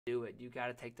do it. You got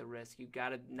to take the risk. You got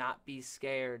to not be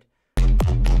scared.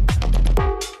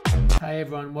 Hey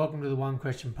everyone, welcome to the One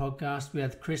Question Podcast. We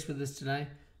have Chris with us today.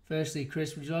 Firstly,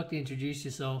 Chris, would you like to introduce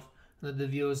yourself and let the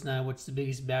viewers know what's the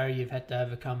biggest barrier you've had to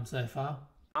overcome so far?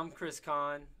 I'm Chris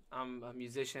Kahn. I'm a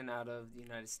musician out of the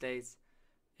United States.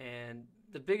 And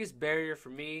the biggest barrier for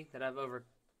me that I've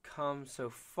overcome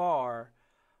so far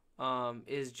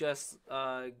is just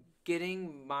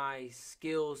getting my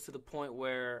skills to the point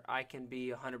where I can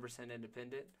be 100%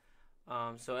 independent.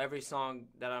 So every song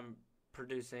that I'm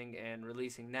producing and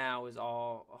releasing now is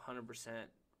all 100%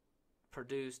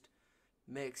 produced,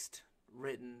 mixed,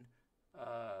 written,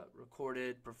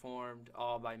 recorded, performed,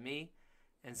 all by me.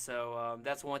 And so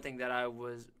that's one thing that I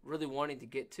was really wanting to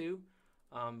get to,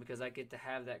 because I get to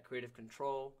have that creative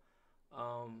control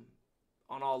on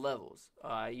all levels.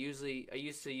 I used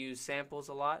to use samples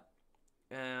a lot,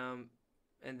 and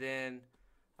then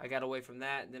I got away from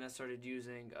that. And then I started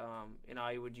using,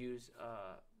 I would use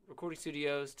recording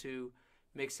studios to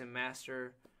mix and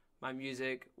master my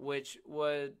music, which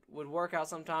would work out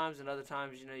sometimes, and other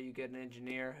times, you get an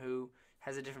engineer who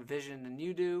has a different vision than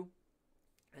you do.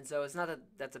 And so it's not that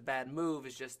that's a bad move,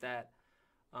 it's just that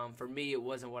for me it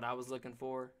wasn't what I was looking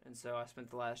for. And so I spent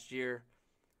the last year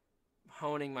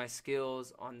honing my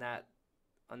skills on that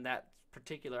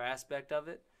particular aspect of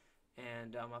it.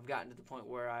 And I've gotten to the point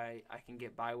where I can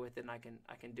get by with it, and I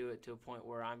can do it to a point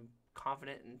where I'm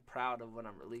confident and proud of what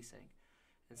I'm releasing.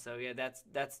 And so, yeah, that's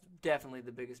definitely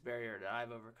the biggest barrier that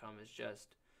I've overcome, is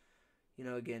just,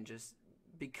 again, just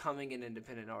becoming an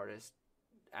independent artist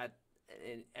at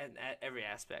every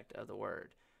aspect of the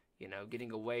word.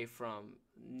 Getting away from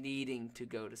needing to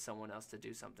go to someone else to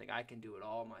do something. I can do it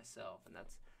all myself, and that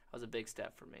was a big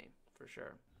step for me, for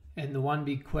sure. And the one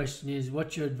big question is,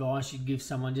 what's your advice you'd give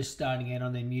someone just starting out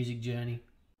on their music journey?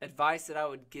 Advice that I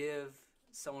would give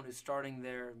someone who's starting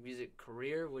their music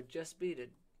career would just be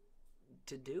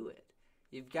to do it.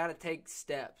 You've got to take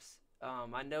steps.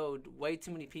 I know way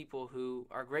too many people who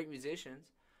are great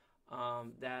musicians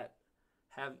that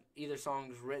have either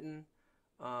songs written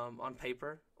on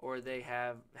paper, or they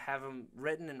have them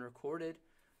written and recorded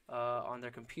on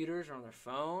their computers or on their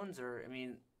phones, or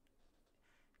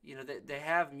they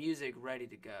have music ready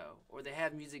to go, or they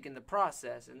have music in the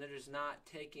process, and they're just not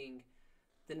taking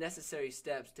the necessary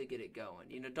steps to get it going.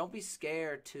 Don't be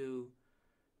scared to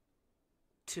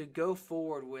go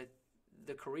forward with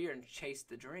the career and chase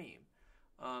the dream.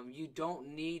 You don't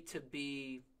need to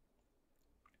be,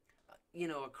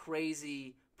 a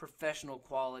crazy professional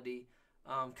quality,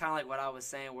 kind of like what I was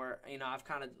saying, where, I've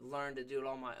kind of learned to do it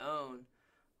on my own.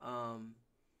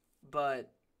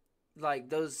 But like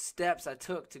those steps I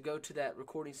took to go to that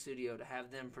recording studio to have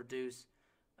them produce,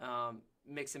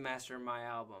 mix and master my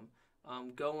album,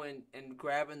 going and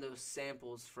grabbing those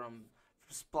samples from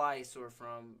Splice or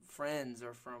from friends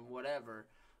or from whatever,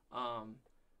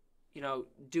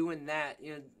 doing that,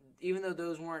 even though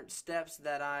those weren't steps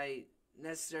that I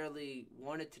necessarily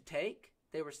wanted to take,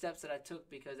 they were steps that I took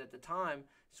because at the time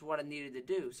it's what I needed to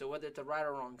do. So whether it's a right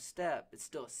or wrong step, it's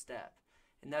still a step.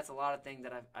 And that's a lot of things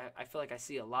that I feel like I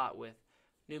see a lot with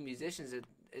new musicians,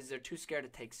 is they're too scared to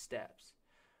take steps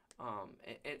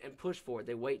and push forward.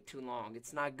 They wait too long.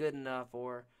 It's not good enough,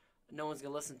 or no one's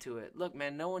going to listen to it. Look,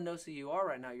 man, no one knows who you are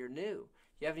right now. You're new.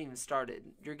 You haven't even started.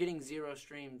 You're getting 0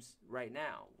 streams right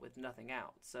now with nothing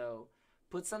out. So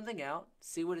put something out,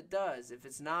 see what it does. If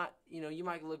it's not, you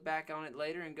might look back on it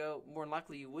later and go, more than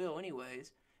likely you will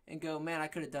anyways, and go, man, I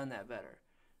could have done that better.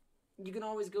 You can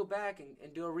always go back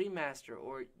and do a remaster,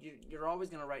 or you're always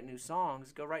going to write new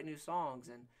songs. Go write new songs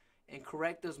and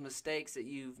correct those mistakes that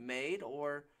you've made,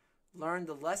 or learn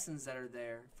the lessons that are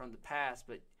there from the past.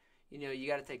 But, you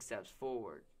got to take steps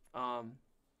forward.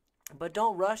 But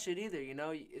don't rush it either.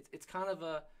 It's kind of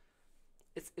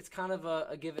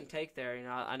a give and take there.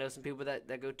 I know some people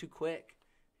that go too quick,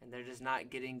 and they're just not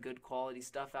getting good quality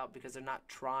stuff out because they're not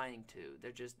trying to.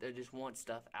 They just want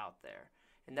stuff out there.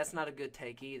 And that's not a good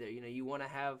take either. You want to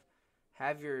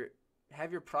have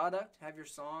your product, have your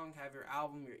song, have your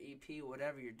album, your EP,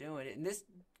 whatever you're doing. And this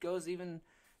goes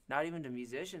not even to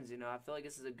musicians. I feel like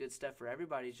this is a good step for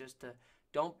everybody. Just to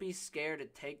don't be scared to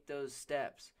take those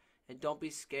steps, and don't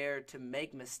be scared to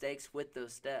make mistakes with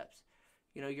those steps.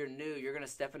 You're new. You're gonna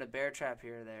step in a bear trap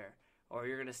here or there, or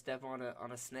you're gonna step on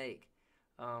a snake.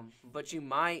 But you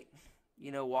might,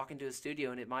 walk into a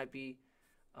studio, and it might be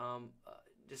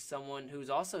just someone who's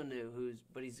also new,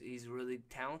 but he's really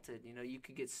talented. You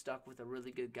could get stuck with a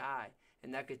really good guy,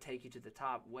 and that could take you to the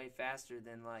top way faster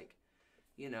than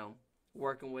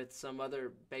working with some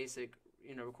other basic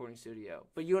recording studio.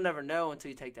 But you'll never know until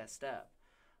you take that step.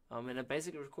 And a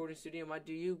basic recording studio might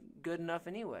do you good enough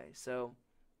anyway. So,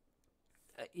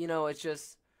 it's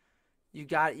just you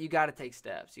got to take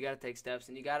steps. You got to take steps,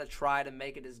 and you got to try to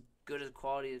make it as good as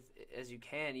quality as you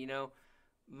can.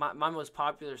 My most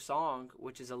popular song,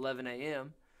 which is 11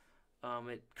 a.m.,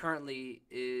 it currently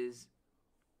is,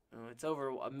 it's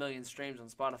over 1 million streams on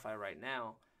Spotify right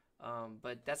now.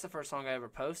 But that's the first song I ever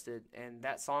posted, and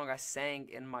that song I sang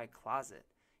in my closet.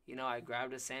 I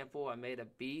grabbed a sample, I made a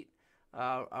beat,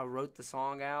 I wrote the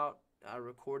song out, I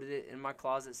recorded it in my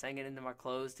closet, sang it into my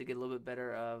clothes to get a little bit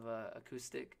better of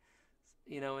acoustic,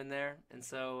 in there. And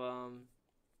so,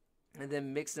 and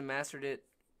then mixed and mastered it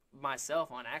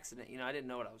myself on accident. I didn't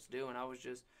know what I was doing. I was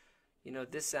just,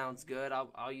 this sounds good.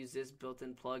 I'll use this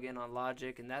built-in plugin on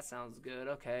Logic, and that sounds good.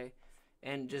 Okay.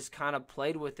 And just kind of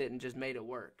played with it and just made it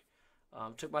work.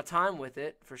 Took my time with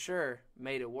it, for sure,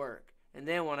 made it work. And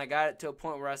then when I got it to a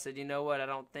point where I said, you know what, I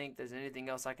don't think there's anything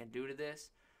else I can do to this,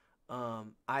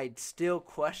 I still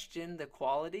questioned the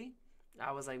quality.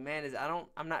 I was like, man,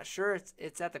 I'm not sure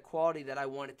it's at the quality that I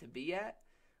want it to be at,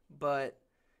 but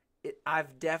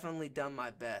I've definitely done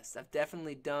my best. I've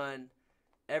definitely done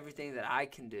everything that I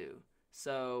can do.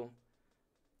 So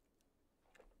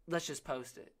let's just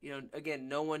post it. Again,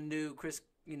 no one knew Chris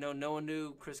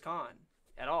Kahn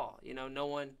at all. No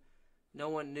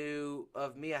one knew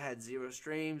of me. I had 0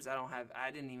 streams.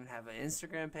 I didn't even have an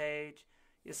Instagram page.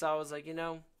 So I was like,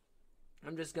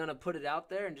 I'm just gonna put it out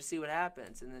there and just see what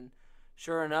happens. And then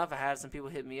sure enough, I had some people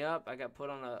hit me up. I got put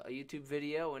on a YouTube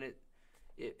video, and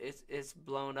it's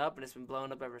blown up, and it's been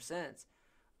blown up ever since.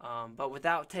 But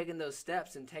without taking those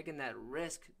steps and taking that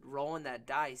risk, rolling that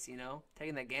dice,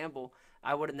 taking that gamble,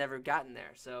 I would have never gotten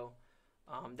there. So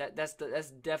that's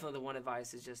definitely the one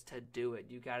advice, is just to do it.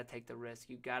 You got to take the risk.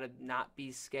 You got to not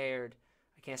be scared.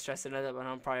 I can't stress it enough, but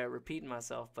I'm probably repeating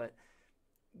myself, but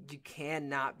you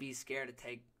cannot be scared to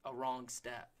take a wrong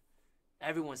step.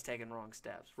 Everyone's taking wrong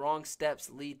steps. Wrong steps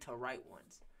lead to right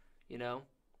ones,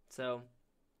 So,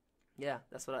 yeah,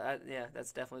 that's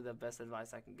definitely the best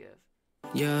advice I can give.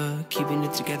 Yeah, keeping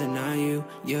it together now you,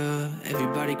 yeah,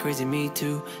 everybody crazy, me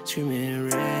too, screaming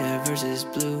red versus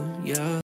blue, yeah.